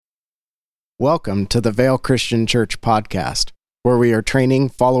Welcome to the Vale Christian Church podcast, where we are training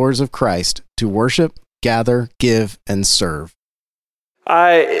followers of Christ to worship, gather, give, and serve.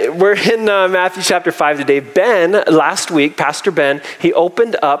 We're in Matthew chapter 5 today. Last week, Pastor Ben, he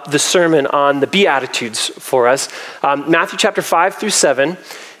opened up the sermon on the Beatitudes for us. Matthew chapter 5 through 7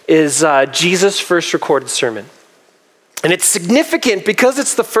 is Jesus' first recorded sermon. And it's significant because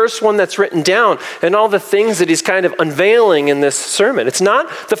it's the first one that's written down and all the things that he's kind of unveiling in this sermon. It's not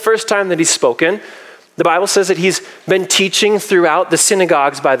the first time that he's spoken. The Bible says that he's been teaching throughout the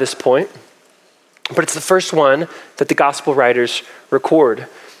synagogues by this point, but it's the first one that the gospel writers record.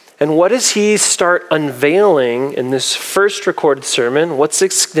 And what does he start unveiling in this first recorded sermon? What's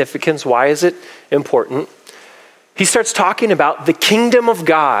its significance? Why is it important? He starts talking about the kingdom of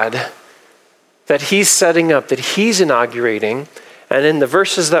God that he's setting up, that he's inaugurating. And in the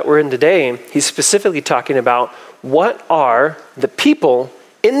verses that we're in today, he's specifically talking about what are the people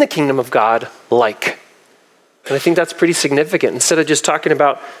in the kingdom of God like. And I think that's pretty significant. Instead of just talking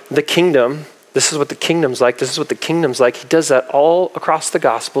about the kingdom, this is what the kingdom's like, this is what the kingdom's like, he does that all across the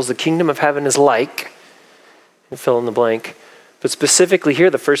Gospels. The kingdom of heaven is like, and fill in the blank. But specifically here,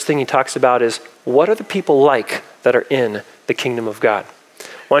 the first thing he talks about is, what are the people like that are in the kingdom of God?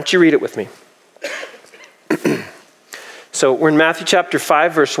 Why don't you read it with me? So we're in Matthew chapter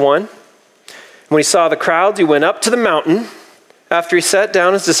 5, verse 1. When he saw the crowds, he went up to the mountain. After he sat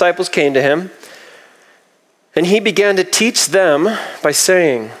down, his disciples came to him. And he began to teach them by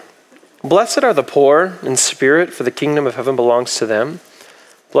saying, "Blessed are the poor in spirit, for the kingdom of heaven belongs to them.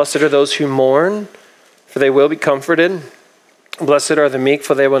 Blessed are those who mourn, for they will be comforted. Blessed are the meek,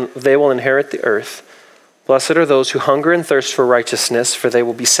 for they will inherit the earth. Blessed are those who hunger and thirst for righteousness, for they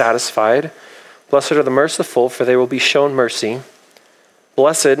will be satisfied. Blessed are the merciful, for they will be shown mercy.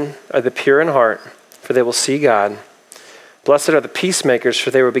 Blessed are the pure in heart, for they will see God. Blessed are the peacemakers,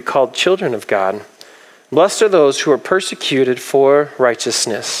 for they will be called children of God. Blessed are those who are persecuted for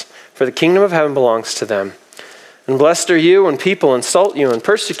righteousness, for the kingdom of heaven belongs to them. And blessed are you when people insult you and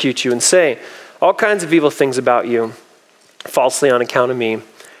persecute you and say all kinds of evil things about you, falsely on account of me.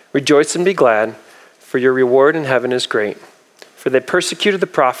 Rejoice and be glad, for your reward in heaven is great. For they persecuted the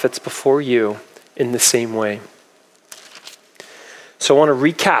prophets before you in the same way." So I want to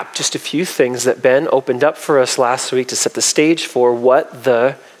recap just a few things that Ben opened up for us last week to set the stage for what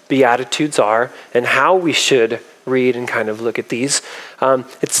the Beatitudes are and how we should read and kind of look at these.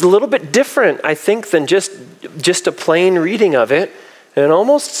 It's a little bit different, I think, than just a plain reading of it. And it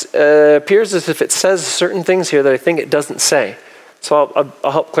almost appears as if it says certain things here that I think it doesn't say. So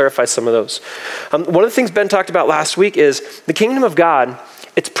I'll help clarify some of those. One of the things Ben talked about last week is the kingdom of God,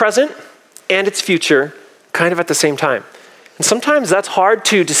 it's present and it's future kind of at the same time. And sometimes that's hard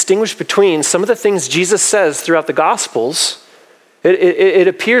to distinguish between some of the things Jesus says throughout the Gospels. It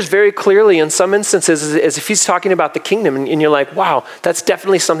appears very clearly in some instances as if he's talking about the kingdom and you're like, wow, that's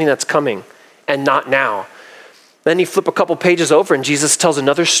definitely something that's coming and not now. Then you flip a couple pages over and Jesus tells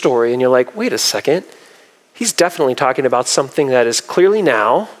another story and you're like, wait a second. He's definitely talking about something that is clearly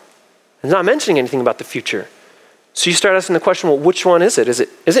now and not mentioning anything about the future. So you start asking the question, well, which one is it? Is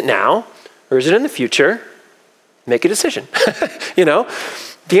it now or is it in the future? Make a decision.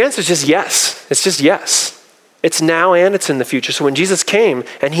 The answer is just yes. It's just yes. It's now and it's in the future. So when Jesus came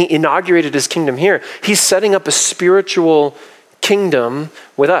and he inaugurated his kingdom here, he's setting up a spiritual kingdom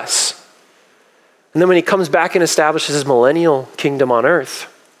with us. And then when he comes back and establishes his millennial kingdom on earth,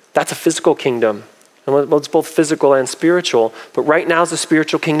 that's a physical kingdom. And it's both physical and spiritual. But right now is the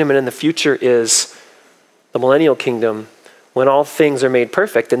spiritual kingdom, and in the future is the millennial kingdom when all things are made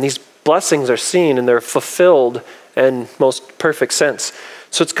perfect. And these blessings are seen and they're fulfilled in most perfect sense.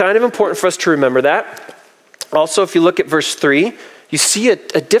 So it's kind of important for us to remember that. Also, if you look at verse 3, you see a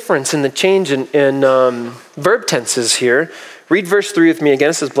difference in the change in verb tenses here. Read verse 3 with me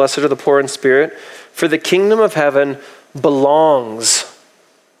again. It says, "Blessed are the poor in spirit, for the kingdom of heaven belongs."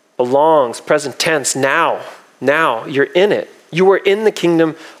 Belongs, present tense, now, you're in it. You are in the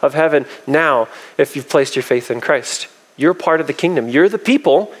kingdom of heaven now if you've placed your faith in Christ. You're part of the kingdom. You're the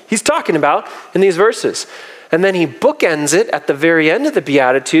people he's talking about in these verses. And then he bookends it at the very end of the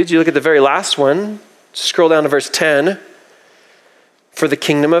Beatitudes. You look at the very last one, scroll down to verse 10. "For the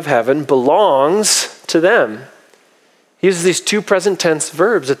kingdom of heaven belongs to them." He uses these two present tense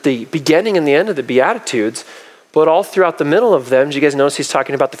verbs at the beginning and the end of the Beatitudes. But all throughout the middle of them, do you guys notice he's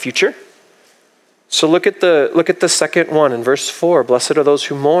talking about the future? So look at the second one in verse 4. "Blessed are those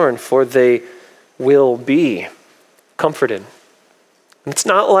who mourn, for they will be comforted." And it's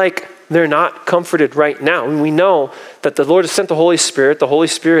not like they're not comforted right now. And we know that the Lord has sent the Holy Spirit. The Holy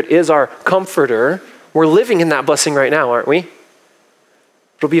Spirit is our comforter. We're living in that blessing right now, aren't we?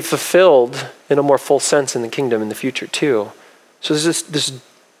 It'll be fulfilled in a more full sense in the kingdom in the future too. So there's this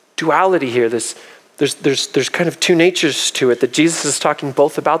duality here. There's kind of two natures to it, that Jesus is talking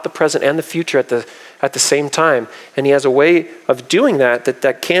both about the present and the future at the same time. And he has a way of doing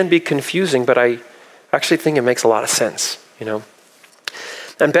that can be confusing, but I actually think it makes a lot of sense,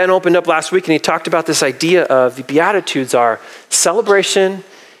 And Ben opened up last week and he talked about this idea of the Beatitudes are celebration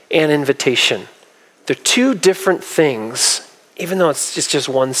and invitation. They're two different things, even though it's just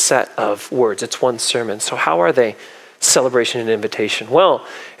one set of words. It's one sermon. So how are they celebration and invitation? Well,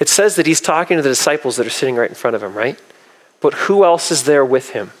 it says that he's talking to the disciples that are sitting right in front of him, right? But who else is there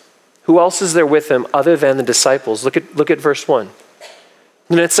with him? Who else is there with him other than the disciples? Look at verse 1.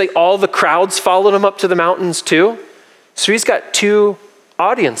 And it's like all the crowds followed him up to the mountains too. So he's got two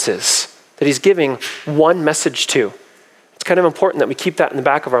audiences that he's giving one message to. It's kind of important that we keep that in the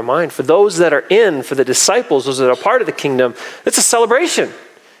back of our mind. For those that are in, for the disciples, those that are part of the kingdom, it's a celebration.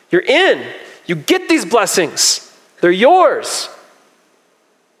 You're in. You get these blessings. They're yours.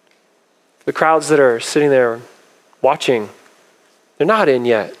 The crowds that are sitting there watching, they're not in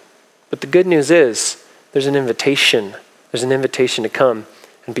yet. But the good news is there's an invitation. There's an invitation to come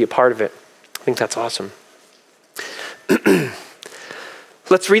and be a part of it. I think that's awesome.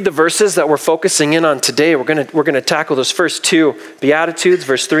 Let's read the verses that we're focusing in on today. We're going to tackle those first two Beatitudes,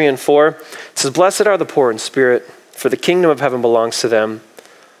 verse 3 and 4. It says, "Blessed are the poor in spirit, for the kingdom of heaven belongs to them.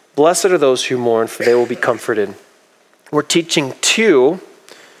 Blessed are those who mourn, for they will be comforted." We're teaching two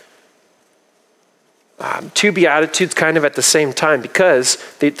Beatitudes kind of at the same time because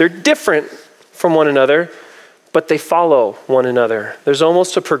they're different from one another, but they follow one another. There's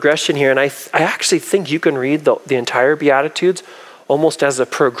almost a progression here, and I actually think you can read the entire Beatitudes almost as a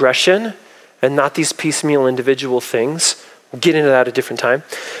progression and not these piecemeal individual things. We'll get into that at a different time.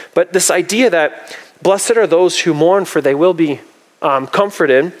 But this idea that blessed are those who mourn, for they will be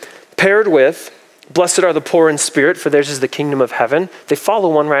comforted, paired with blessed are the poor in spirit, for theirs is the kingdom of heaven. They follow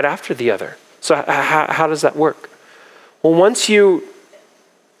one right after the other. So how does that work? Well,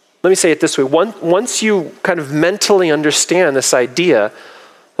 let me say it this way. Once you kind of mentally understand this idea,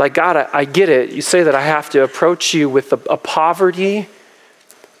 like, God, I get it. You say that I have to approach you with a poverty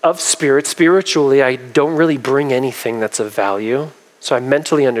of spirit. Spiritually, I don't really bring anything that's of value. So I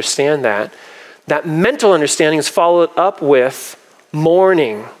mentally understand that. That mental understanding is followed up with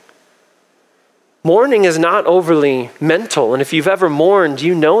mourning. Mourning is not overly mental. And if you've ever mourned,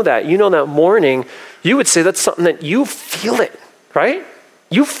 you know that. You know that mourning, you would say that's something that you feel it, right?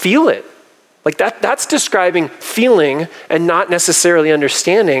 You feel it. Like that's describing feeling and not necessarily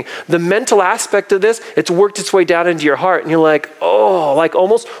understanding. The mental aspect of this, it's worked its way down into your heart. And you're like, oh, like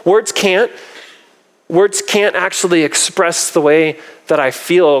almost words can't actually express the way that I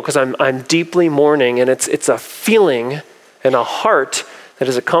feel because I'm deeply mourning. And it's a feeling and a heart that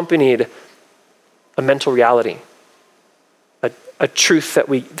is accompanied a mental reality, a truth that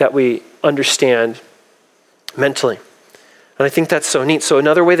we understand mentally. And I think that's so neat. So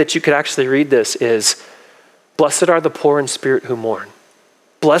another way that you could actually read this is, blessed are the poor in spirit who mourn.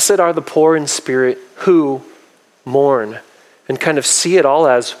 Blessed are the poor in spirit who mourn. And kind of see it all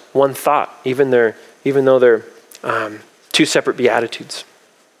as one thought, even though they're two separate Beatitudes.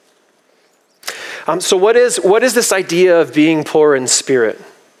 So what is this idea of being poor in spirit?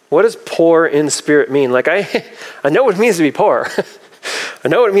 What does poor in spirit mean? Like I know what it means to be poor. I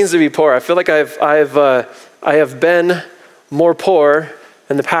know what it means to be poor. I feel like I have been more poor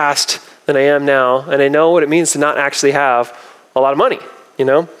in the past than I am now, and I know what it means to not actually have a lot of money,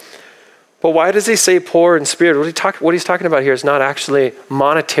 But why does he say poor in spirit? What he's talking about here is not actually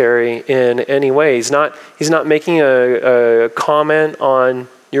monetary in any way. He's not making a comment on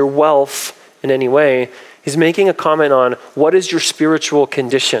your wealth in any way. He's making a comment on what is your spiritual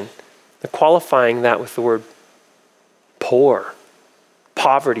condition, and qualifying that with the word poor,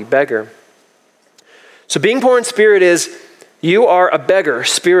 poverty, beggar. So being poor in spirit is you are a beggar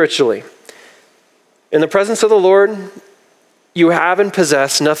spiritually. In the presence of the Lord, you have and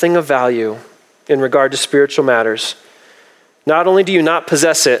possess nothing of value in regard to spiritual matters. Not only do you not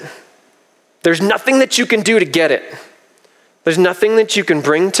possess it, there's nothing that you can do to get it. There's nothing that you can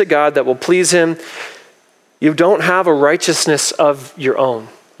bring to God that will please him. You don't have a righteousness of your own.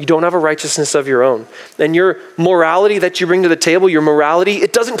 You don't have a righteousness of your own. And your morality that you bring to the table, your morality,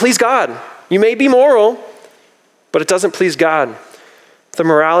 it doesn't please God. You may be moral, but it doesn't please God. The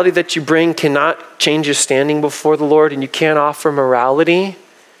morality that you bring cannot change your standing before the Lord, and you can't offer morality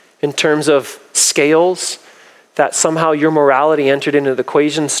in terms of scales that somehow your morality entered into the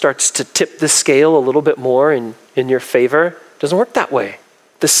equation starts to tip the scale a little bit more in your favor. It doesn't work that way.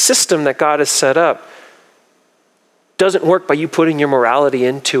 The system that God has set up doesn't work by you putting your morality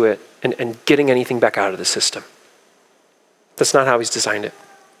into it and getting anything back out of the system. That's not how he's designed it.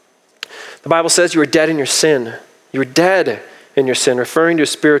 The Bible says you were dead in your sin. You were dead in your sin, referring to a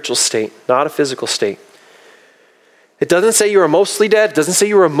spiritual state, not a physical state. It doesn't say you were mostly dead. It doesn't say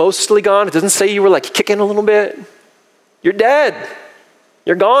you were mostly gone. It doesn't say you were like kicking a little bit. You're dead.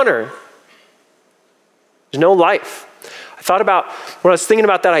 You're goner. There's no life. I thought about, when I was thinking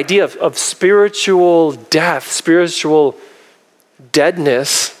about that idea of spiritual death, spiritual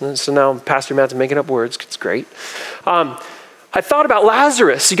deadness. So now Pastor Matt's making up words. It's great. I thought about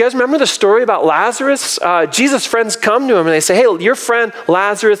Lazarus. You guys remember the story about Lazarus? Jesus' friends come to him and they say, hey, your friend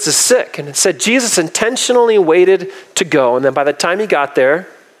Lazarus is sick. And it said Jesus intentionally waited to go. And then by the time he got there,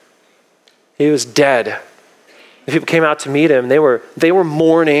 he was dead. The people came out to meet him. They were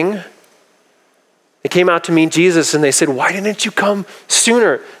mourning. They came out to meet Jesus and they said, why didn't you come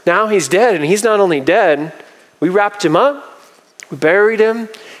sooner? Now he's dead. And he's not only dead, we wrapped him up. We buried him.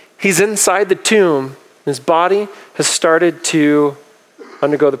 He's inside the tomb. His body has started to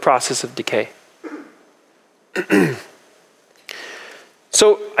undergo the process of decay.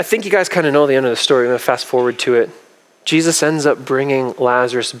 So I think you guys kind of know the end of the story. I'm going to fast forward to it. Jesus ends up bringing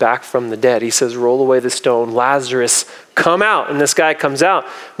Lazarus back from the dead. He says, roll away the stone. Lazarus, come out. And this guy comes out.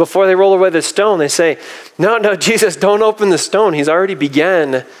 Before they roll away the stone, they say, no, Jesus, don't open the stone. He's already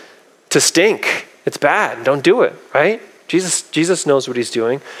began to stink. It's bad. Don't do it, right? Jesus knows what he's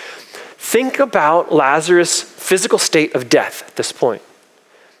doing. Think about Lazarus' physical state of death at this point.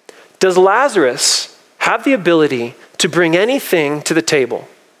 Does Lazarus have the ability to bring anything to the table?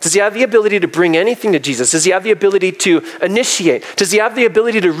 Does he have the ability to bring anything to Jesus? Does he have the ability to initiate? Does he have the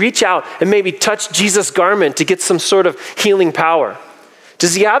ability to reach out and maybe touch Jesus' garment to get some sort of healing power?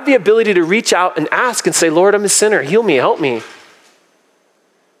 Does he have the ability to reach out and ask and say, Lord, I'm a sinner. Heal me, help me.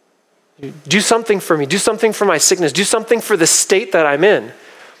 Do something for me. Do something for my sickness. Do something for the state that I'm in.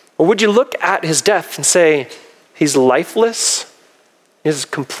 Or would you look at his death and say, he's lifeless? He has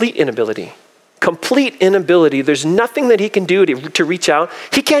complete inability. Complete inability. There's nothing that he can do to reach out.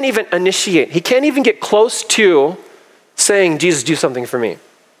 He can't even initiate. He can't even get close to saying, Jesus, do something for me.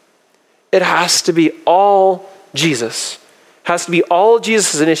 It has to be all Jesus. It has to be all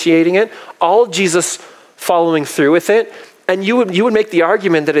Jesus initiating it, all Jesus following through with it. And you would make the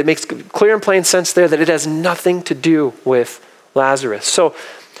argument that it makes clear and plain sense there that it has nothing to do with Lazarus. So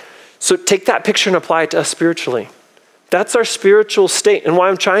take that picture and apply it to us spiritually. That's our spiritual state. And why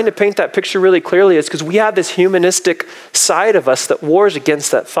I'm trying to paint that picture really clearly is because we have this humanistic side of us that wars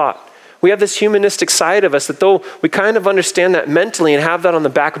against that thought. We have this humanistic side of us that though we kind of understand that mentally and have that on the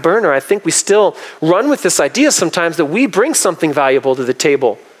back burner, I think we still run with this idea sometimes that we bring something valuable to the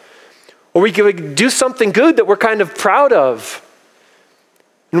table. Or we can do something good that we're kind of proud of.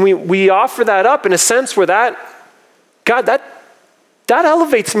 And we offer that up in a sense where that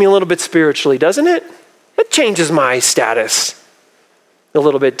elevates me a little bit spiritually, doesn't it? It changes my status a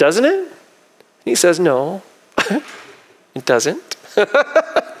little bit, doesn't it? And he says, no, it doesn't.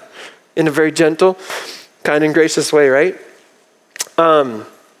 In a very gentle, kind and gracious way, right?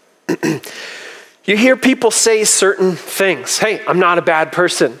 You hear people say certain things. Hey, I'm not a bad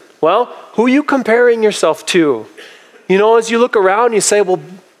person. Well, who are you comparing yourself to? You know, as you look around, you say, well,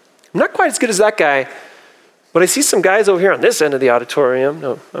 I'm not quite as good as that guy. But I see some guys over here on this end of the auditorium.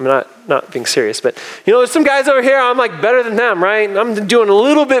 No, I'm not being serious, but you know, there's some guys over here, I'm like better than them, right? I'm doing a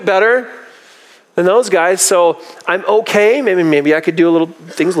little bit better than those guys, so I'm okay. Maybe I could do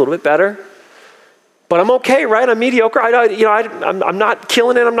things a little bit better. But I'm okay, right? I'm mediocre. I'm not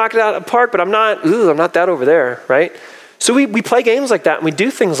killing it. I'm knocking it out of the park, but I'm not that over there, right? So we play games like that and we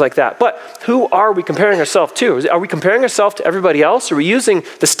do things like that. But who are we comparing ourselves to? Are we comparing ourselves to everybody else? Are we using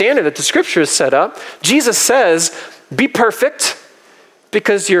the standard that the scripture has set up? Jesus says, be perfect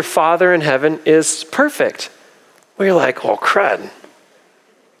because your Father in heaven is perfect. Well, you're like, oh, crud. I'm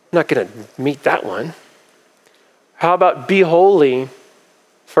not going to meet that one. How about be holy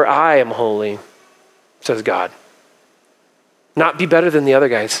for I am holy, says God. Not be better than the other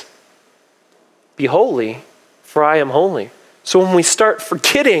guys. Be holy for I am holy. So when we start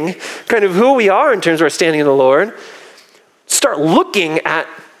forgetting kind of who we are in terms of our standing in the Lord, start looking at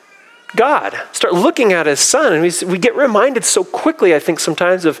God, start looking at his son. And we get reminded so quickly, I think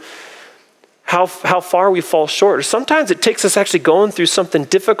sometimes, of how far we fall short. Or sometimes it takes us actually going through something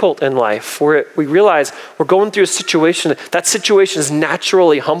difficult in life where we realize we're going through a situation, that situation has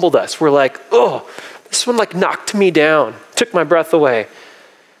naturally humbled us. We're like, oh, this one like knocked me down, took my breath away.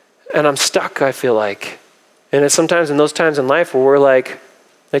 And I'm stuck, I feel like. And it's sometimes in those times in life where we're like,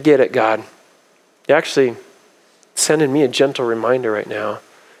 I get it, God. You're actually sending me a gentle reminder right now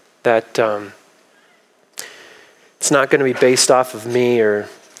that It's not going to be based off of me or,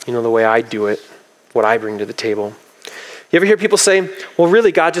 the way I do it, what I bring to the table. You ever hear people say, well,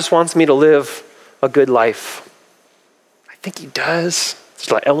 really, God just wants me to live a good life? I think he does.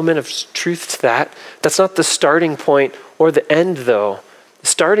 There's an element of truth to that. That's not the starting point or the end, though. The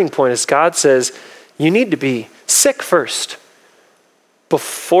starting point is God says, you need to be sick first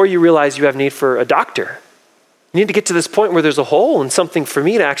before you realize you have need for a doctor. You need to get to this point where there's a hole and something for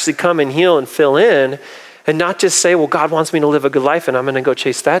me to actually come and heal and fill in, and not just say, well, God wants me to live a good life and I'm going to go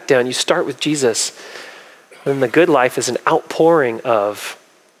chase that down. You start with Jesus. And the good life is an outpouring of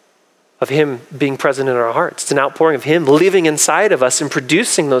him being present in our hearts. It's an outpouring of him living inside of us and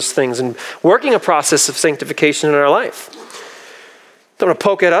producing those things and working a process of sanctification in our life. I'm going to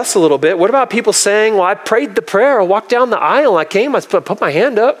poke at us a little bit. What about people saying, well, I prayed the prayer, I walked down the aisle, I came, I put my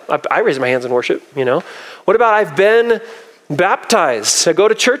hand up. I raised my hands in worship, What about I've been baptized? I go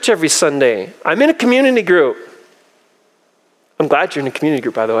to church every Sunday. I'm in a community group. I'm glad you're in a community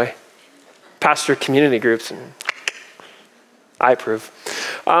group, by the way. Pastor community groups, and I approve.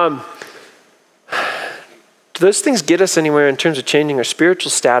 Do those things get us anywhere in terms of changing our spiritual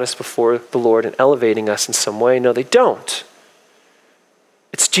status before the Lord and elevating us in some way? No, they don't.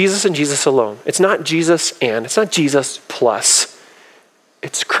 It's Jesus and Jesus alone. It's not Jesus and, it's not Jesus plus.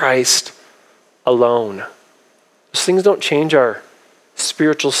 It's Christ alone. Those things don't change our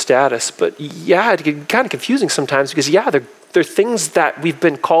spiritual status, but yeah, it can get kind of confusing sometimes because they're things that we've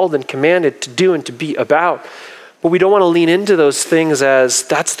been called and commanded to do and to be about, but we don't want to lean into those things as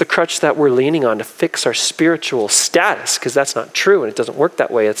that's the crutch that we're leaning on to fix our spiritual status, because that's not true and it doesn't work that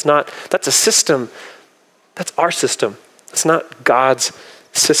way. That's a system. That's our system. It's not God's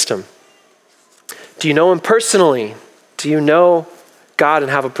system. Do you know him personally? Do you know God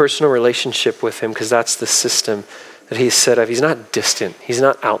and have a personal relationship with him? Because that's the system that he's set up. He's not distant. He's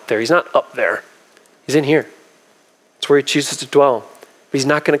not out there. He's not up there. He's in here. It's where he chooses to dwell. But he's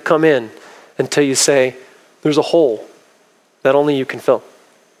not going to come in until you say, there's a hole that only you can fill.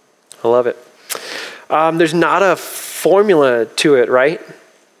 I love it. There's not a formula to it, right?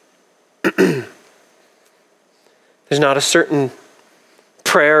 There's not a certain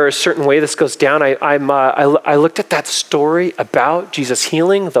prayer or a certain way this goes down. I looked at that story about Jesus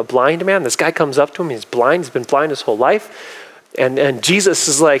healing the blind man. This guy comes up to him. He's blind. He's been blind his whole life. And Jesus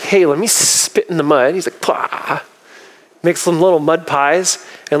is like, hey, let me spit in the mud. He's like, pah. Makes some little mud pies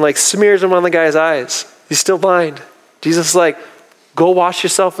and smears them on the guy's eyes. He's still blind. Jesus is like, go wash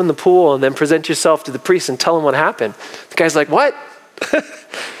yourself in the pool and then present yourself to the priest and tell him what happened. The guy's like, what?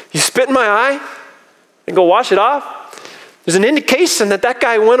 You spit in my eye and go wash it off? There's an indication that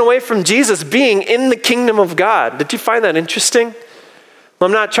guy went away from Jesus being in the kingdom of God. Did you find that interesting? Well,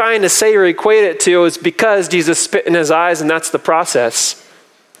 I'm not trying to say or equate it to it's because Jesus spit in his eyes and that's the process.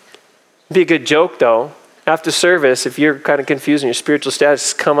 It'd be a good joke though. After service, if you're kind of confused in your spiritual status,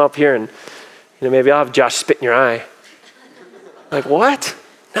 just come up here and maybe I'll have Josh spit in your eye. Like, what?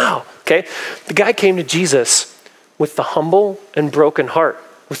 No. Okay. The guy came to Jesus with the humble and broken heart,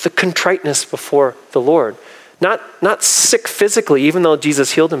 with the contriteness before the Lord. Not sick physically, even though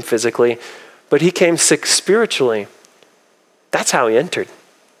Jesus healed him physically, but he came sick spiritually. That's how he entered.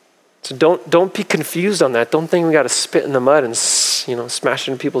 So don't be confused on that. Don't think we got to spit in the mud and smash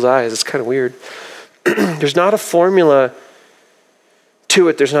it in people's eyes. It's kind of weird. There's not a formula to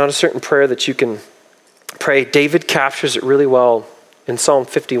it. There's not a certain prayer that you can pray. David captures it really well in Psalm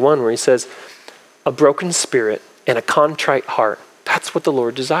 51 where he says, a broken spirit and a contrite heart. That's what the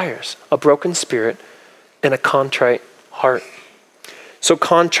Lord desires. A broken spirit and a contrite heart. So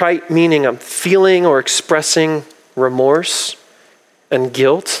contrite meaning I'm feeling or expressing remorse and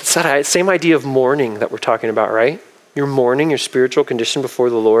guilt. It's that same idea of mourning that we're talking about, right? You're mourning your spiritual condition before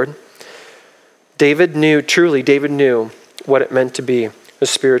the Lord. David knew what it meant to be a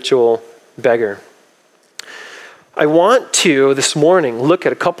spiritual beggar. I want to, this morning, look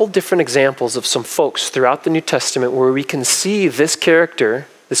at a couple different examples of some folks throughout the New Testament where we can see this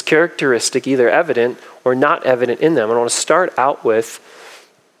characteristic either evident or not evident in them. And I want to start out with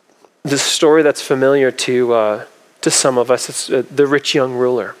this story that's familiar to some of us. It's the rich young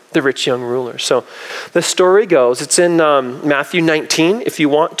ruler. So the story goes, it's in Matthew 19. If you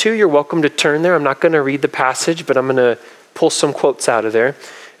want to, you're welcome to turn there. I'm not going to read the passage, but I'm going to pull some quotes out of there.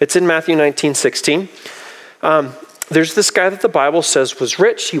 It's in Matthew 19:16. There's this guy that the Bible says was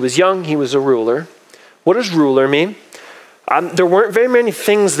rich. He was young. He was a ruler. What does ruler mean? There weren't very many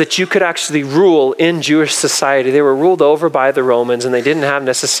things that you could actually rule in Jewish society. They were ruled over by the Romans, and they didn't have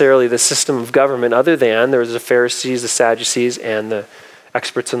necessarily the system of government other than there was the Pharisees, the Sadducees, and the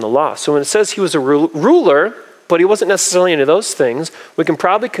experts in the law. So when it says he was a ruler, but he wasn't necessarily into those things, we can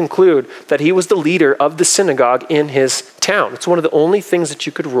probably conclude that he was the leader of the synagogue in his town. It's one of the only things that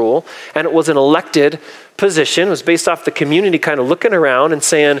you could rule, and it was an elected position. It was based off the community kind of looking around and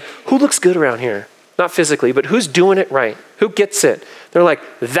saying, who looks good around here? Not physically, but who's doing it right? Who gets it? They're like,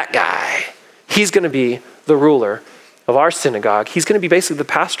 that guy. He's going to be the ruler of our synagogue. He's going to be basically the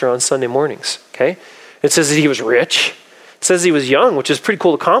pastor on Sunday mornings, okay? It says that he was rich. It says he was young, which is a pretty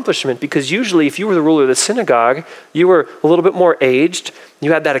cool accomplishment because usually if you were the ruler of the synagogue, you were a little bit more aged.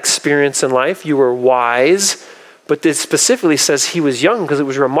 You had that experience in life. You were wise. But this specifically says he was young because it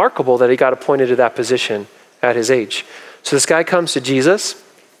was remarkable that he got appointed to that position at his age. So this guy comes to Jesus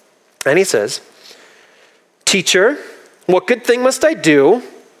and he says, "Teacher, what good thing must I do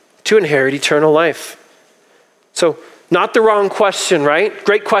to inherit eternal life?" So not the wrong question, right?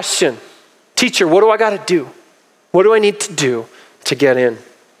 Great question. Teacher, what do I got to do? What do I need to do to get in?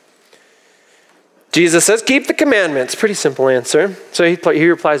 Jesus says, keep the commandments. Pretty simple answer. So he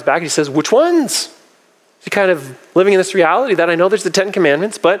replies back, he says, which ones? He's kind of living in this reality that I know there's the 10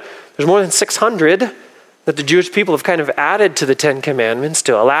 commandments, but there's more than 600 that the Jewish people have kind of added to the 10 commandments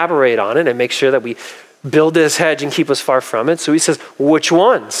to elaborate on it and make sure that we build this hedge and keep us far from it. So he says, which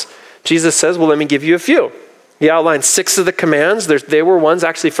ones? Jesus says, well, let me give you a few. He outlines 6 of the commands. They were ones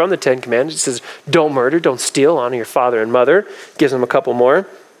actually from the 10 commandments. He says, don't murder, don't steal, honor your father and mother. Gives them a couple more.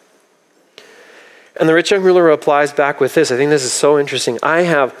 And the rich young ruler replies back with this. I think this is so interesting. I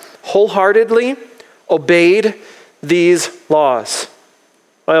have wholeheartedly obeyed these laws.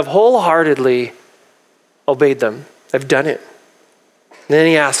 I have wholeheartedly obeyed them. I've done it. And then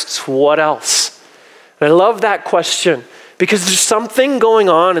he asks, what else? And I love that question. Because there's something going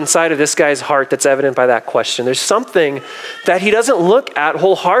on inside of this guy's heart that's evident by that question. There's something that he doesn't look at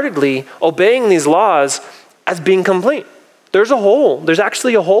wholeheartedly obeying these laws as being complete. There's a hole. There's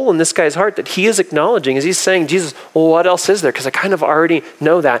actually a hole in this guy's heart that he is acknowledging as he's saying, Jesus, well, what else is there? Because I kind of already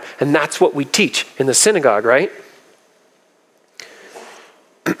know that. And that's what we teach in the synagogue, right?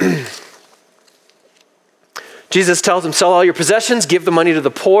 Jesus tells him, sell all your possessions, give the money to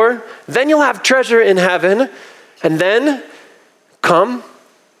the poor. Then you'll have treasure in heaven. And then come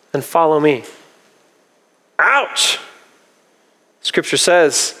and follow me. Ouch! Scripture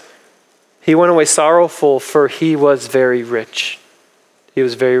says he went away sorrowful, for he was very rich. He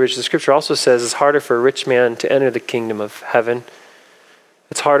was very rich. The scripture also says it's harder for a rich man to enter the kingdom of heaven.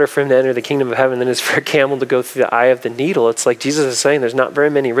 It's harder for him to enter the kingdom of heaven than it is for a camel to go through the eye of the needle. It's like Jesus is saying there's not very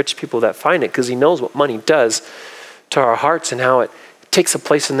many rich people that find it because he knows what money does to our hearts and how it takes a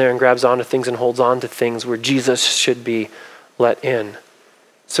place in there and grabs onto things and holds on to things where Jesus should be let in.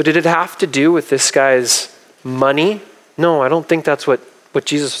 So did it have to do with this guy's money? No, I don't think that's what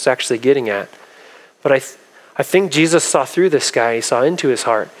Jesus was actually getting at. But I think Jesus saw through this guy. He saw into his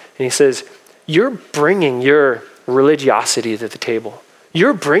heart. And he says, you're bringing your religiosity to the table.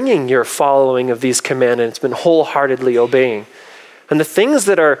 You're bringing your following of these commandments and wholeheartedly obeying. And the things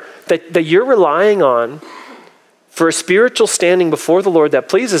that you're relying on for a spiritual standing before the Lord that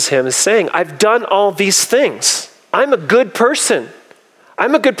pleases him is saying, I've done all these things. I'm a good person.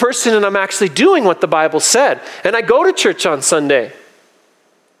 I'm a good person and I'm actually doing what the Bible said. And I go to church on Sunday.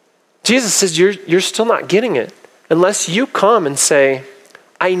 Jesus says, you're still not getting it unless you come and say,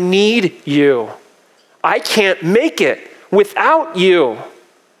 I need you. I can't make it without you.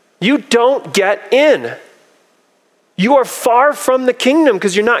 You don't get in. You are far from the kingdom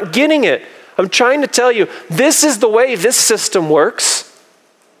because you're not getting it. I'm trying to tell you, this is the way this system works.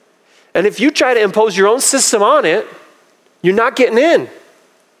 And if you try to impose your own system on it, you're not getting in.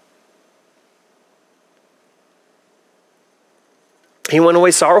 He went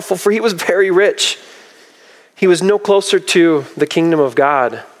away sorrowful, for he was very rich. He was no closer to the kingdom of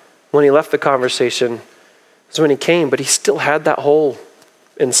God when he left the conversation as when he came, but he still had that hole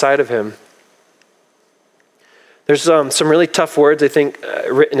inside of him. There's some really tough words, I think,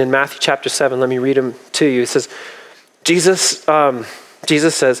 written in Matthew chapter 7. Let me read them to you. It says, Jesus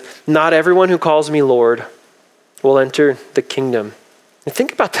says, not everyone who calls me Lord will enter the kingdom. And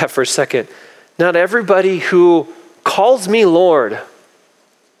think about that for a second. Not everybody who calls me Lord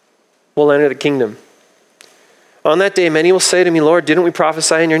will enter the kingdom. On that day, many will say to me, Lord, didn't we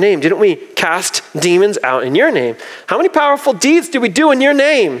prophesy in your name? Didn't we cast demons out in your name? How many powerful deeds did we do in your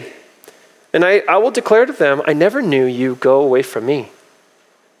name? And I will declare to them, I never knew you. Go away from me.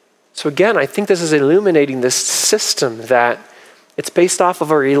 So again, I think this is illuminating this system that it's based off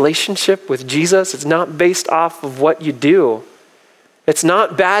of a relationship with Jesus. It's not based off of what you do. It's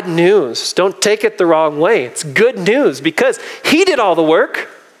not bad news. Don't take it the wrong way. It's good news because he did all the work.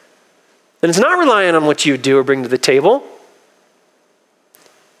 And it's not relying on what you do or bring to the table.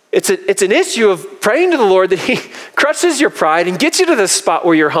 It's an issue of praying to the Lord that he crushes your pride and gets you to this spot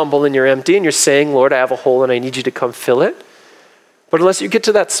where you're humble and you're empty and you're saying, Lord, I have a hole and I need you to come fill it. But unless you get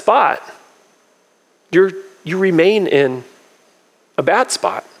to that spot, you remain in a bad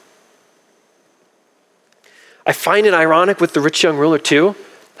spot. I find it ironic with the rich young ruler too,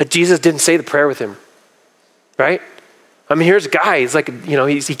 that Jesus didn't say the prayer with him, right? I mean, here's a guy, he's like,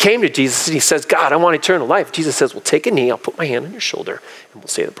 he came to Jesus and he says, God, I want eternal life. Jesus says, well, take a knee, I'll put my hand on your shoulder and we'll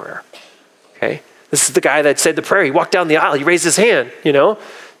say the prayer, okay? This is the guy that said the prayer. He walked down the aisle, he raised his hand,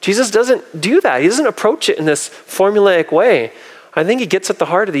 Jesus doesn't do that. He doesn't approach it in this formulaic way. I think he gets at the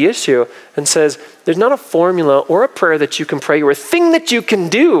heart of the issue and says, there's not a formula or a prayer that you can pray or a thing that you can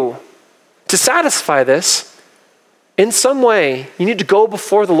do to satisfy this. In some way, you need to go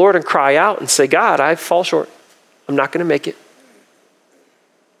before the Lord and cry out and say, God, I fall short. I'm not going to make it.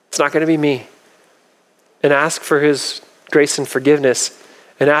 It's not going to be me. And ask for his grace and forgiveness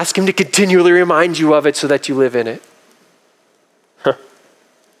and ask him to continually remind you of it so that you live in it.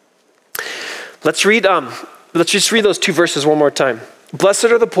 Let's just read those two verses one more time. Blessed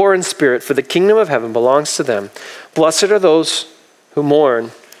are the poor in spirit, for the kingdom of heaven belongs to them. Blessed are those who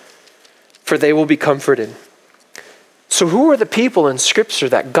mourn, for they will be comforted. So who are the people in Scripture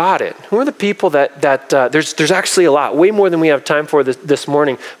that got it? Who are the people that there's actually a lot, way more than we have time for this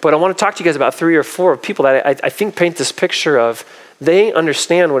morning. But I want to talk to you guys about 3 or 4 people that I think paint this picture of they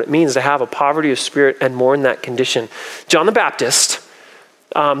understand what it means to have a poverty of spirit and mourn that condition. John the Baptist,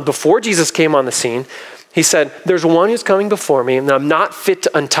 before Jesus came on the scene, he said, there's one who's coming before me and I'm not fit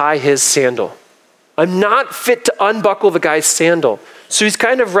to untie his sandal. I'm not fit to unbuckle the guy's sandal. So he's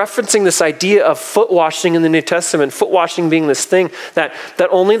kind of referencing this idea of foot washing in the New Testament, foot washing being this thing that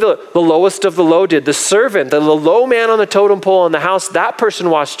only the lowest of the low did. The servant, the low man on the totem pole in the house, that person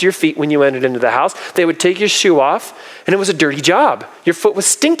washed your feet when you entered into the house. They would take your shoe off and it was a dirty job. Your foot was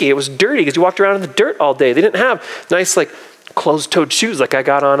stinky. It was dirty because you walked around in the dirt all day. They didn't have nice closed-toed shoes like I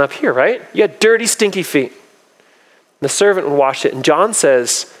got on up here, right? You had dirty, stinky feet. The servant would wash it. And John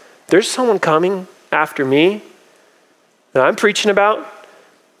says, there's someone coming after me that I'm preaching about.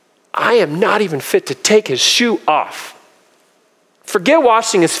 I am not even fit to take his shoe off. Forget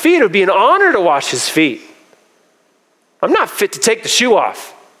washing his feet. It would be an honor to wash his feet. I'm not fit to take the shoe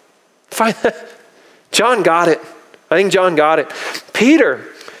off. John got it. I think John got it. Peter,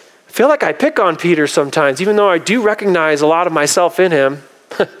 I feel like I pick on Peter sometimes, even though I do recognize a lot of myself in him.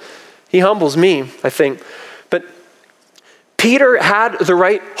 He humbles me, I think. But Peter had the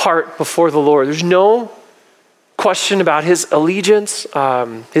right heart before the Lord. There's no question about his allegiance,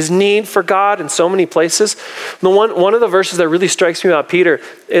 his need for God in so many places. One of the verses that really strikes me about Peter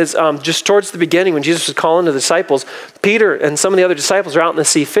is just towards the beginning when Jesus was calling the disciples. Peter and some of the other disciples are out in the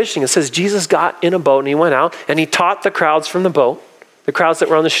sea fishing. It says Jesus got in a boat and he went out and he taught the crowds from the boat, the crowds that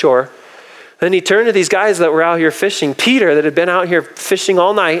were on the shore. Then he turned to these guys that were out here fishing. Peter, that had been out here fishing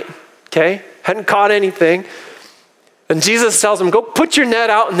all night, okay, hadn't caught anything. And Jesus tells him, go put your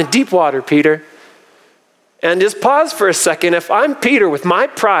net out in the deep water, Peter. And just pause for a second. If I'm Peter with my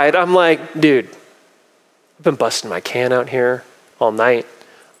pride, I'm like, dude, I've been busting my can out here all night.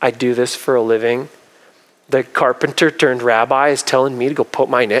 I do this for a living. The carpenter turned rabbi is telling me to go put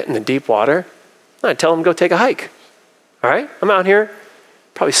my net in the deep water. I tell him to go take a hike. All right? I'm out here,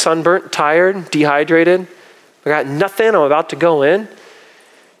 probably sunburnt, tired, dehydrated. I got nothing. I'm about to go in.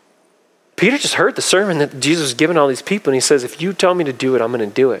 Peter just heard the sermon that Jesus was giving all these people. And he says, if you tell me to do it, I'm going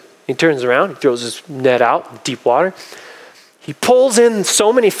to do it. He turns around, he throws his net out in deep water. He pulls in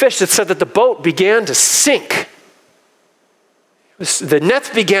so many fish that said that the boat began to sink. The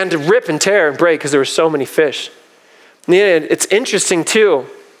nets began to rip and tear and break because there were so many fish. And it's interesting too,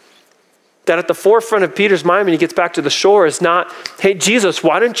 that at the forefront of Peter's mind when he gets back to the shore is not, hey, Jesus,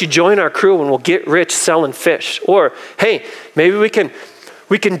 why don't you join our crew and we'll get rich selling fish? Or, hey, maybe we can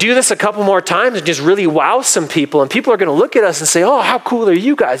do this a couple more times and just really wow some people. And people are going to look at us and say, oh, how cool are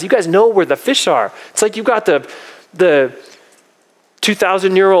you guys? You guys know where the fish are. It's like you got the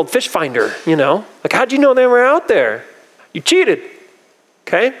 2,000-year-old fish finder, Like, how'd you know they were out there? You cheated,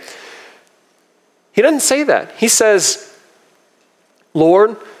 okay? He doesn't say that. He says,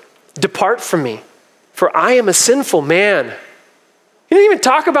 Lord, depart from me, for I am a sinful man. He didn't even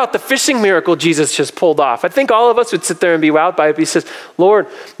talk about the fishing miracle Jesus just pulled off. I think all of us would sit there and be wowed by it. But he says, Lord,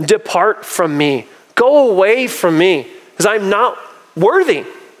 depart from me. Go away from me, because I'm not worthy.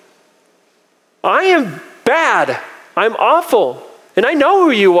 I am bad. I'm awful. And I know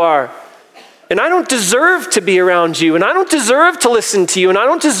who you are. And I don't deserve to be around you. And I don't deserve to listen to you. And I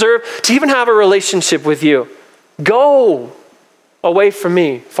don't deserve to even have a relationship with you. Go away from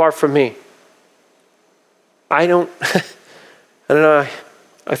me, far from me. I don't know.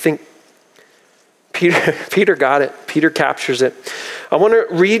 I think Peter got it. Peter captures it. I want to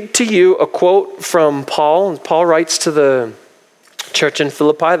read to you a quote from Paul. Paul writes to the church in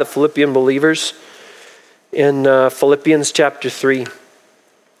Philippi, the Philippian believers, in Philippians chapter 3.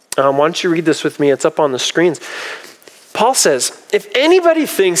 Why don't you read this with me? It's up on the screens. Paul says, if anybody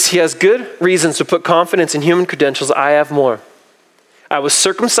thinks he has good reasons to put confidence in human credentials, I have more. I was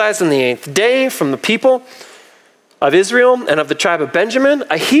circumcised on the 8th day from the people of Israel and of the tribe of Benjamin,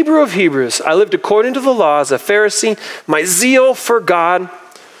 a Hebrew of Hebrews. I lived according to the law as a Pharisee. My zeal for God,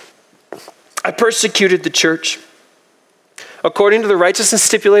 I persecuted the church. According to the righteousness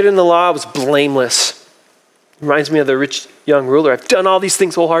stipulated in the law, I was blameless. Reminds me of the rich young ruler. I've done all these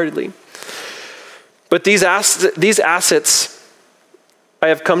things wholeheartedly. But these assets I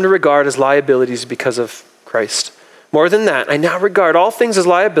have come to regard as liabilities because of Christ. More than that, I now regard all things as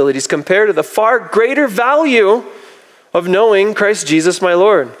liabilities compared to the far greater value of knowing Christ Jesus my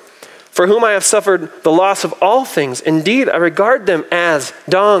Lord, for whom I have suffered the loss of all things. Indeed, I regard them as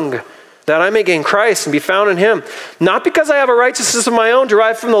dung, that I may gain Christ and be found in him. Not because I have a righteousness of my own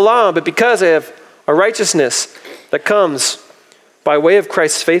derived from the law, but because I have a righteousness that comes by way of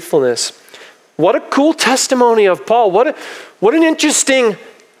Christ's faithfulness. What a cool testimony of Paul. What an interesting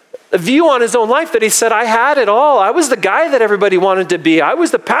view on his own life that he said, I had it all. I was the guy that everybody wanted to be. I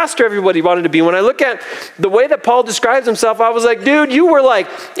was the pastor everybody wanted to be. When I look at the way that Paul describes himself, I was like, dude, you were like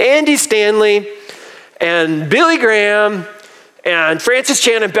Andy Stanley and Billy Graham and Francis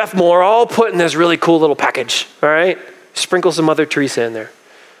Chan and Beth Moore all put in this really cool little package, all right? Sprinkle some Mother Teresa in there.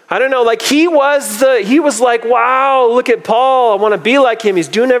 I don't know, like he was like, wow, look at Paul. I want to be like him. He's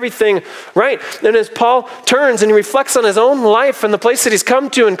doing everything right. And as Paul turns and he reflects on his own life and the place that he's come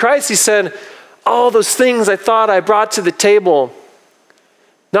to in Christ, he said, all those things I thought I brought to the table,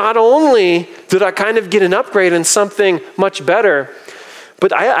 not only did I kind of get an upgrade and something much better,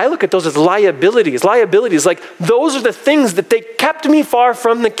 but I look at those as liabilities. Liabilities, like those are the things that they kept me far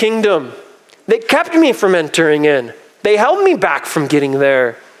from the kingdom. They kept me from entering in. They held me back from getting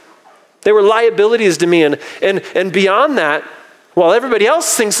there. They were liabilities to me. And beyond that, while everybody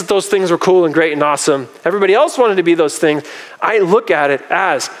else thinks that those things were cool and great and awesome, everybody else wanted to be those things, I look at it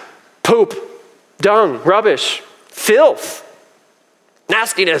as poop, dung, rubbish, filth,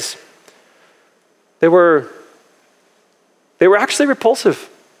 nastiness. They were actually repulsive.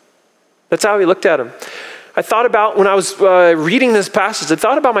 That's how he looked at them. I thought about, when I was reading this passage, I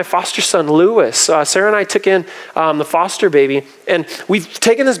thought about my foster son, Lewis. Sarah and I took in the foster baby, and we've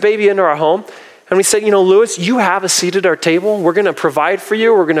taken this baby into our home, and we said, Lewis, you have a seat at our table. We're going to provide for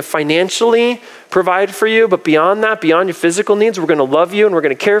you. We're going to financially provide for you, but beyond that, beyond your physical needs, we're going to love you, and we're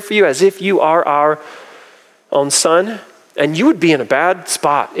going to care for you as if you are our own son. And you would be in a bad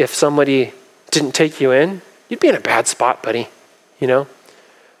spot if somebody didn't take you in. You'd be in a bad spot, buddy, It's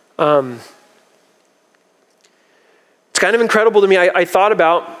kind of incredible to me. I thought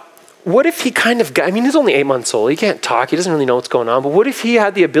about, what if he he's only 8 months old. He can't talk. He doesn't really know what's going on. But what if he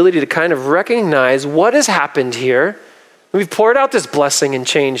had the ability to kind of recognize what has happened here? We've poured out this blessing and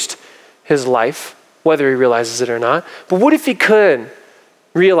changed his life, whether he realizes it or not. But what if he could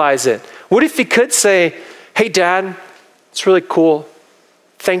realize it? What if he could say, hey, Dad, it's really cool.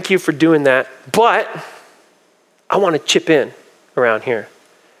 Thank you for doing that. But I want to chip in around here.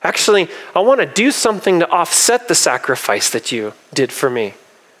 Actually, I want to do something to offset the sacrifice that you did for me.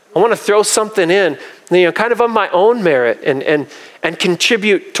 I want to throw something in, kind of on my own merit and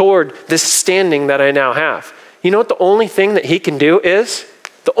contribute toward this standing that I now have. You know what the only thing that he can do is?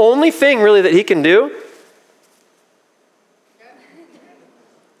 The only thing really that he can do?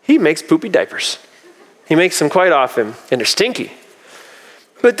 He makes poopy diapers. He makes them quite often, and they're stinky.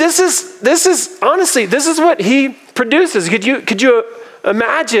 But this is honestly, this is what he produces. Could you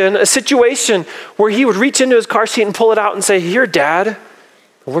imagine a situation where he would reach into his car seat and pull it out and say, here, Dad,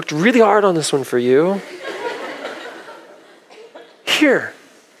 I worked really hard on this one for you. Here,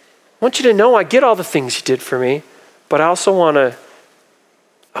 I want you to know I get all the things you did for me, but I also want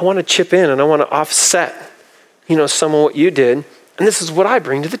to chip in and I want to offset, some of what you did. And this is what I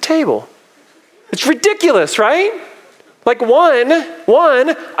bring to the table. It's ridiculous, right? Like one,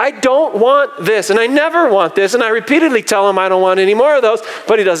 I don't want this, and I never want this, and I repeatedly tell him I don't want any more of those,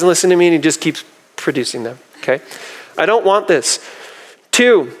 but he doesn't listen to me and he just keeps producing them, okay? I don't want this.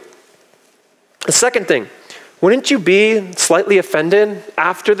 2, the second thing, wouldn't you be slightly offended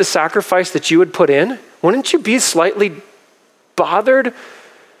after the sacrifice that you would put in? Wouldn't you be slightly bothered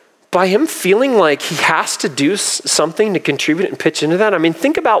by him feeling like he has to do something to contribute and pitch into that? I mean,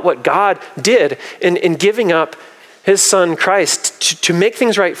 think about what God did in giving up his son Christ to make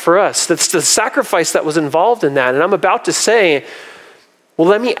things right for us. That's the sacrifice that was involved in that. And I'm about to say Well,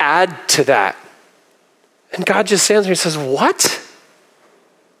 let me add to that. And God just stands there and says, what?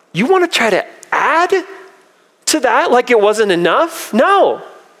 You want to try to add to that like it wasn't enough? No.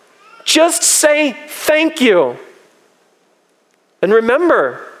 Just say thank you. And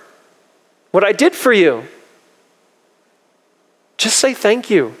remember what I did for you. Just say thank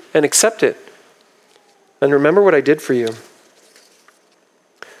you and accept it. And remember what I did for you.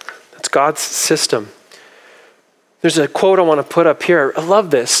 That's God's system. There's a quote I want to put up here. I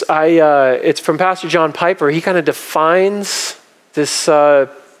love this. It's from Pastor John Piper. He kind of defines this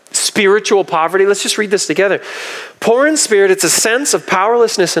spiritual poverty. Let's just read this together. Poor in spirit, it's a sense of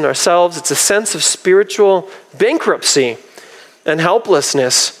powerlessness in ourselves. It's a sense of spiritual bankruptcy and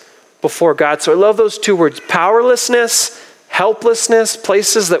helplessness before God. So I love those two words, powerlessness, helplessness,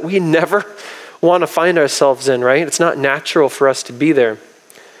 places that we never want to find ourselves in, right? It's not natural for us to be there.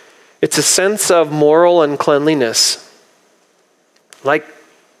 It's a sense of moral uncleanliness. Like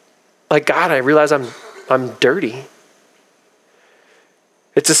God, I realize I'm dirty.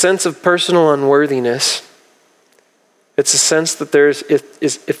 It's a sense of personal unworthiness. It's a sense that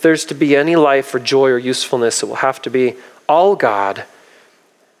if there's to be any life or joy or usefulness, it will have to be all God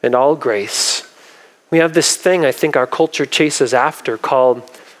and all grace. We have this thing I think our culture chases after called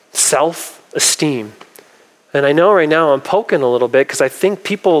self-esteem. And I know right now I'm poking a little bit because I think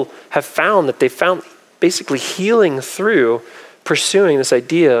people have found that they found basically healing through pursuing this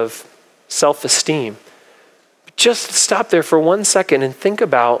idea of self-esteem. Just stop there for 1 second and think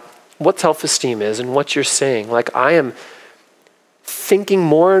about what self-esteem is and what you're saying. Like, I am thinking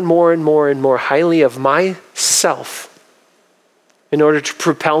more and more and more and more highly of myself in order to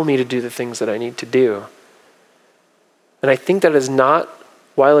propel me to do the things that I need to do. And I think that is not,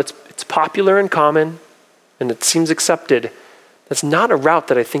 while it's popular and common and it seems accepted, that's not a route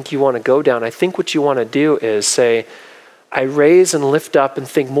that I think you want to go down. I think what you want to do is say, I raise and lift up and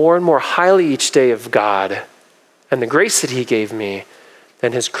think more and more highly each day of God and the grace that he gave me.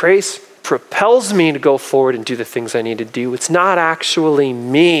 And his grace propels me to go forward and do the things I need to do. It's not actually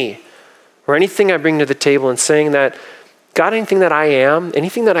me or anything I bring to the table and saying that, God, anything that I am,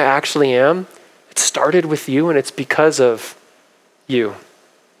 anything that I actually am, it started with you and it's because of you.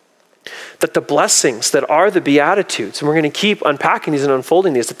 That the blessings that are the Beatitudes, and we're going to keep unpacking these and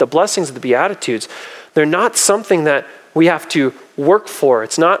unfolding these, that the blessings of the Beatitudes, they're not something that we have to work for.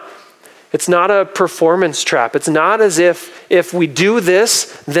 It's not a performance trap. It's not as if we do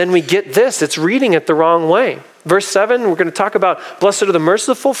this, then we get this. It's reading it the wrong way. Verse 7, we're going to talk about blessed are the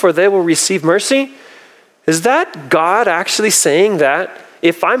merciful, for they will receive mercy. Is that God actually saying that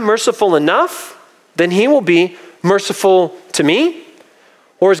if I'm merciful enough, then he will be merciful to me?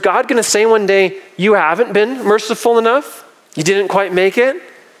 Or is God going to say one day, you haven't been merciful enough? You didn't quite make it?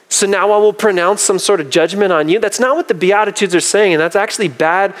 So now I will pronounce some sort of judgment on you? That's not what the Beatitudes are saying, and that's actually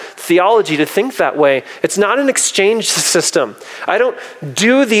bad theology to think that way. It's not an exchange system. I don't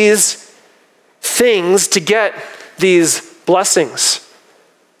do these things to get these blessings.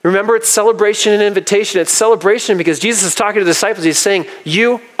 Remember, it's celebration and invitation. It's celebration because Jesus is talking to the disciples. He's saying,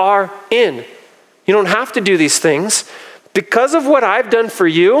 you are in. You don't have to do these things. Because of what I've done for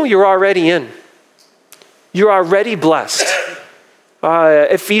you, you're already in. You're already blessed.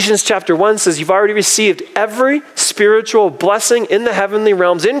 Ephesians chapter 1 says you've already received every spiritual blessing in the heavenly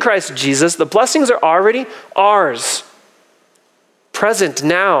realms in Christ Jesus. The blessings are already ours. Present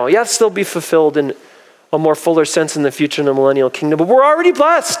now. Yes, they'll be fulfilled in a more fuller sense in the future in the millennial kingdom, but we're already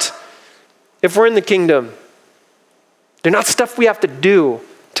blessed if we're in the kingdom. They're not stuff we have to do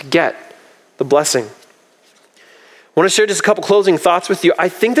to get the blessing. I want to share just a couple closing thoughts with you. I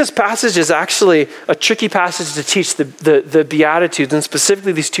think this passage is actually a tricky passage to teach the Beatitudes, and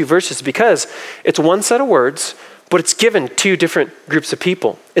specifically these two verses, because it's one set of words, but it's given to different groups of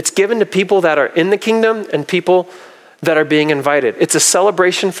people. It's given to people that are in the kingdom and people that are being invited. It's a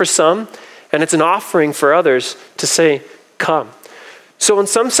celebration for some, and it's an offering for others to say, come. So in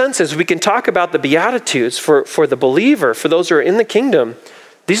some senses, we can talk about the Beatitudes for the believer, for those who are in the kingdom.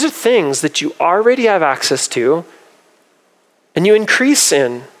 These are things that you already have access to, and you increase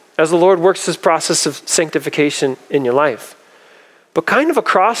in as the Lord works this process of sanctification in your life. But kind of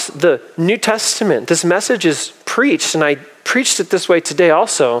across the New Testament, this message is preached, and I preached it this way today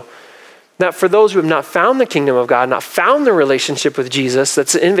also, that for those who have not found the kingdom of God, not found the relationship with Jesus,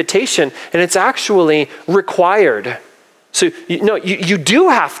 that's an invitation, and it's actually required. So you do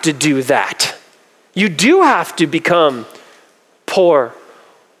have to do that. You do have to become poor,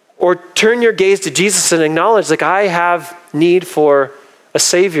 or turn your gaze to Jesus and acknowledge, like, I have need for a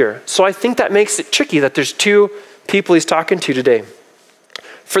savior. So I think that makes it tricky that there's two people he's talking to today.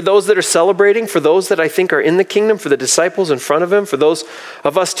 For those that are celebrating, for those that I think are in the kingdom, for the disciples in front of him, for those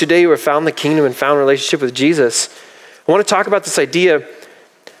of us today who have found the kingdom and found a relationship with Jesus, I want to talk about this idea.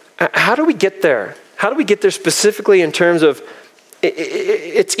 How do we get there? How do we get there specifically in terms of,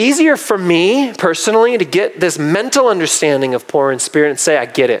 it's easier for me personally to get this mental understanding of poor in spirit and say, I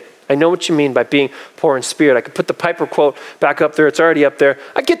get it. I know what you mean by being poor in spirit. I could put the Piper quote back up there. It's already up there.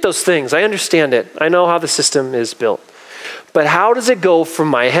 I get those things. I understand it. I know how the system is built. But how does it go from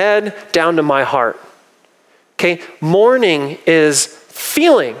my head down to my heart? Okay, mourning is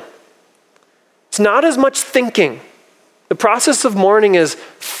feeling. It's not as much thinking. The process of mourning is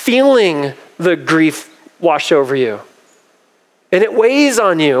feeling the grief wash over you. And it weighs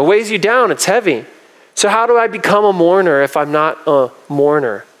on you. It weighs you down. It's heavy. So how do I become a mourner if I'm not a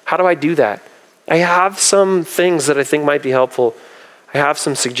mourner? How do I do that? I have some things that I think might be helpful. I have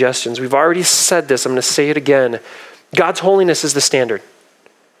some suggestions. We've already said this. I'm going to say it again. God's holiness is the standard.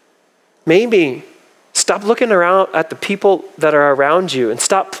 Maybe stop looking around at the people that are around you and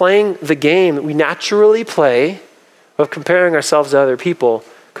stop playing the game that we naturally play of comparing ourselves to other people,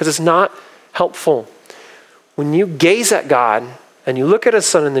 because it's not helpful. When you gaze at God and you look at his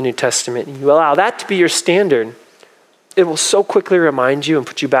son in the New Testament and you allow that to be your standard, it will so quickly remind you and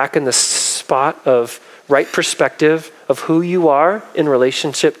put you back in the spot of right perspective of who you are in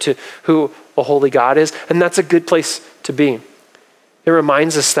relationship to who a holy God is. And that's a good place to be. It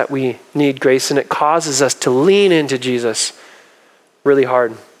reminds us that we need grace, and it causes us to lean into Jesus really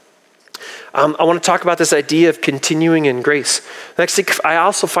hard. I want to talk about this idea of continuing in grace. Actually, I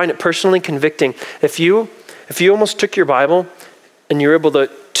also find it personally convicting. If you almost took your Bible and you're able to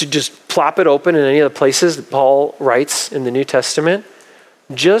just plop it open in any of the places that Paul writes in the New Testament,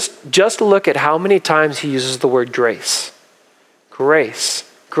 just look at how many times he uses the word grace. Grace.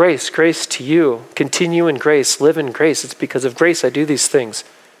 Grace, grace to you. Continue in grace, live in grace. It's because of grace I do these things.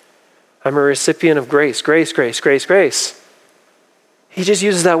 I'm a recipient of grace, grace, grace, grace, grace. He just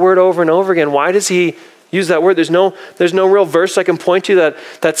uses that word over and over again. Why does he use that word? There's no real verse I can point to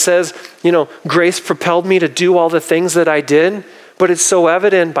that says, grace propelled me to do all the things that I did. But it's so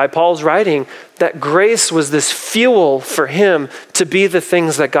evident by Paul's writing that grace was this fuel for him to be the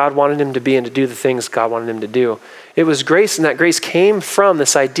things that God wanted him to be and to do the things God wanted him to do. It was grace, and that grace came from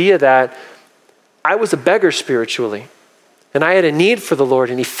this idea that I was a beggar spiritually, and I had a need for the Lord,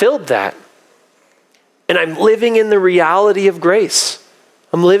 and he filled that. And I'm living in the reality of grace.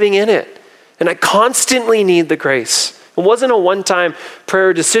 I'm living in it, and I constantly need the grace. It wasn't a one-time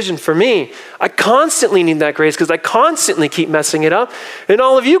prayer decision for me. I constantly need that grace because I constantly keep messing it up. And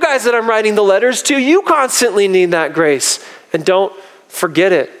all of you guys that I'm writing the letters to, you constantly need that grace. And don't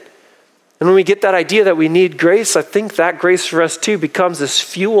forget it. And when we get that idea that we need grace, I think that grace for us too becomes this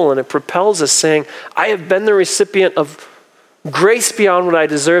fuel, and it propels us saying, I have been the recipient of grace beyond what I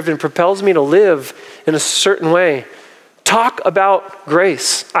deserved, and propels me to live in a certain way. Talk about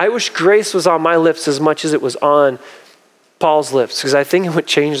grace. I wish grace was on my lips as much as it was on Paul's lips, because I think it would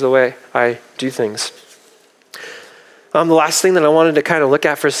change the way I do things. The last thing that I wanted to kind of look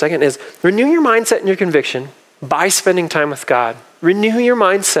at for a second is renew your mindset and your conviction by spending time with God. Renew your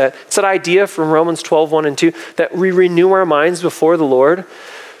mindset. It's that idea from Romans 12:1 and 2 that we renew our minds before the Lord.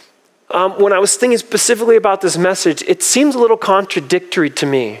 When I was thinking specifically about this message, it seems a little contradictory to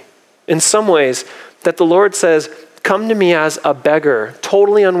me in some ways that the Lord says, come to me as a beggar,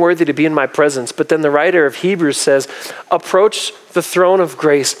 totally unworthy to be in my presence. But then the writer of Hebrews says, approach the throne of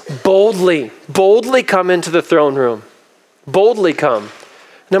grace boldly. Boldly come into the throne room. Boldly come.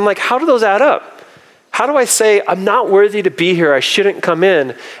 And I'm like, how do those add up? How do I say, I'm not worthy to be here, I shouldn't come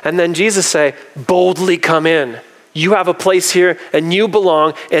in? And then Jesus say, boldly come in. You have a place here and you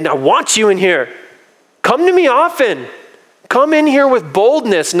belong, and I want you in here. Come to me often. Come in here with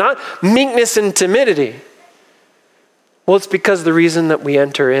boldness, not meekness and timidity. Well, it's because the reason that we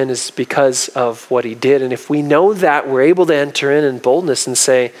enter in is because of what he did. And if we know that, we're able to enter in boldness and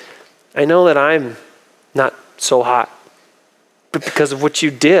say, I know that I'm not so hot, but because of what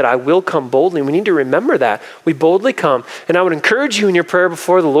you did, I will come boldly. We need to remember that. We boldly come. And I would encourage you in your prayer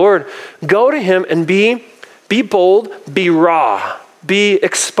before the Lord, go to him and be bold, be raw, be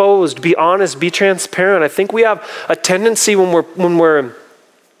exposed, be honest, be transparent. I think we have a tendency when we're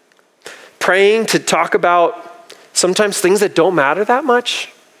praying to talk about sometimes things that don't matter that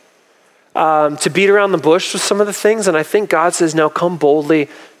much, to beat around the bush with some of the things. And I think God says, no, come boldly,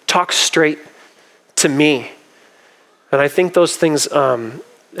 talk straight to me. And I think those things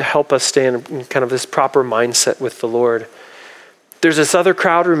help us stay in kind of this proper mindset with the Lord. There's this other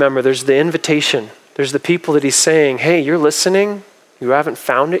crowd, remember, there's the invitation. There's the people that he's saying, hey, you're listening. You haven't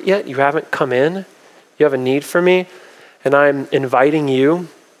found it yet. You haven't come in. You have a need for me. And I'm inviting you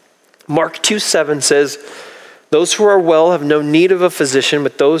Mark 2:7 says, those who are well have no need of a physician,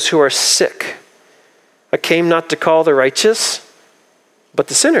 but those who are sick. I came not to call the righteous, but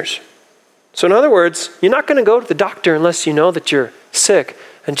the sinners. So in other words, you're not going to go to the doctor unless you know that you're sick.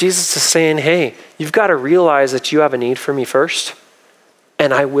 And Jesus is saying, hey, you've got to realize that you have a need for me first,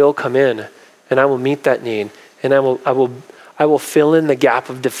 and I will come in, and I will meet that need, and I will fill in the gap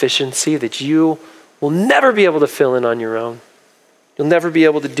of deficiency that you will never be able to fill in on your own. You'll never be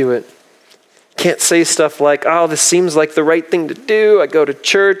able to do it. Can't say stuff like, oh, this seems like the right thing to do. I go to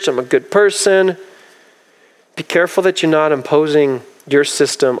church. I'm a good person. Be careful that you're not imposing your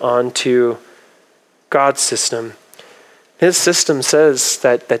system onto God's system. His system says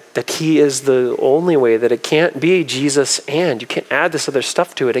that he is the only way, that it can't be Jesus and you can't add this other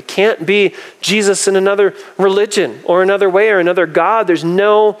stuff to it. It can't be Jesus in another religion or another way or another God. There's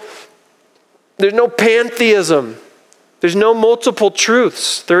no pantheism. There's no multiple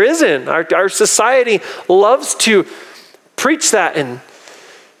truths. There isn't. Our society loves to preach that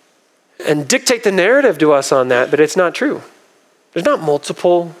and dictate the narrative to us on that, but it's not true. There's not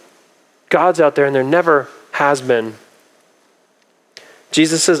multiple gods out there, and there never has been.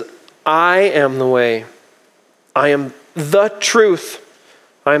 Jesus says, I am the way. I am the truth.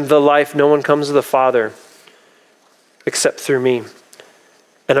 I am the life. No one comes to the Father except through me.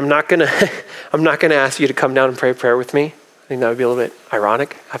 And I'm not gonna ask you to come down and pray a prayer with me. I think that would be a little bit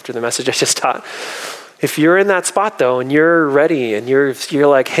ironic after the message I just taught. If you're in that spot though, and you're ready, and you're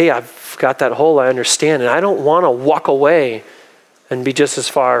like, hey, I've got that hole, I understand, and I don't want to walk away and be just as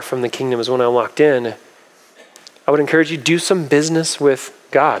far from the kingdom as when I walked in, I would encourage you to do some business with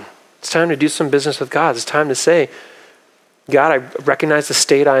God. It's time to do some business with God. It's time to say, God, I recognize the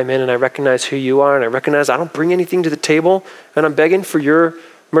state I'm in, and I recognize who you are, and I recognize I don't bring anything to the table, and I'm begging for your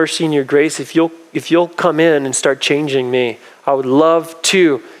mercy and your grace. If you'll come in and start changing me, I would love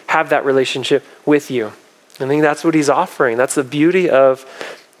to have that relationship with you. I think that's what he's offering. That's the beauty of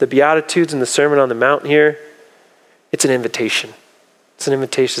the Beatitudes and the Sermon on the Mount here. It's an invitation. It's an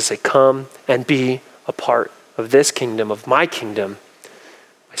invitation to say, come and be a part of this kingdom, of my kingdom,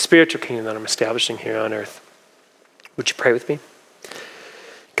 my spiritual kingdom that I'm establishing here on earth. Would you pray with me?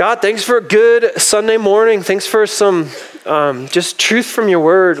 God, thanks for a good Sunday morning. Thanks for some just truth from your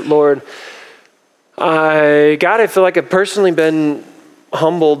word, Lord. God, I feel like I've personally been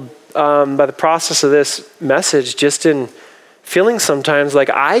humbled by the process of this message, just in feeling sometimes like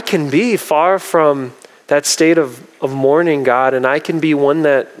I can be far from that state of mourning, God, and I can be one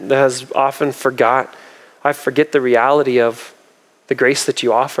that has often I forget the reality of the grace that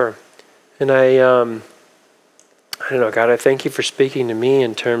you offer. And I don't know, God, I thank you for speaking to me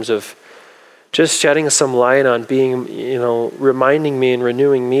in terms of just shedding some light on being, reminding me and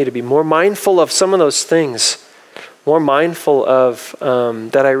renewing me to be more mindful of some of those things, more mindful of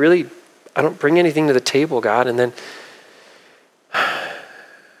that I don't bring anything to the table, God. And then,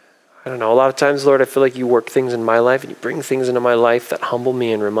 I don't know, a lot of times, Lord, I feel like you work things in my life and you bring things into my life that humble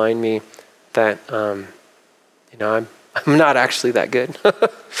me and remind me that, I'm not actually that good.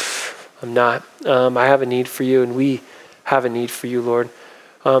 I'm not. I have a need for you, and we have a need for you, Lord.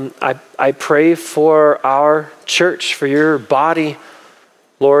 I pray for our church, for your body,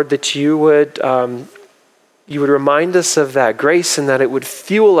 Lord, that you would remind us of that grace, and that it would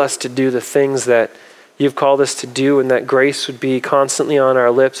fuel us to do the things that you've called us to do, and that grace would be constantly on our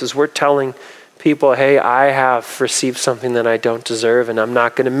lips as we're telling people, hey, I have received something that I don't deserve, and I'm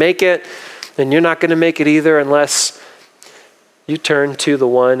not going to make it, and you're not going to make it either unless you turn to the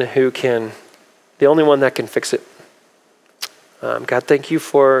the only one that can fix it. God, thank you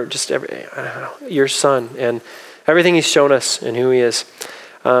for just your son and everything he's shown us and who he is.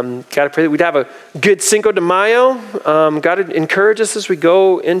 God, I pray that we'd have a good Cinco de Mayo. God, encourage us as we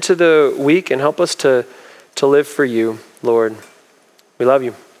go into the week and help us to live for you, Lord. We love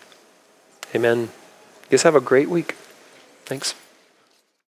you. Amen. You guys have a great week. Thanks.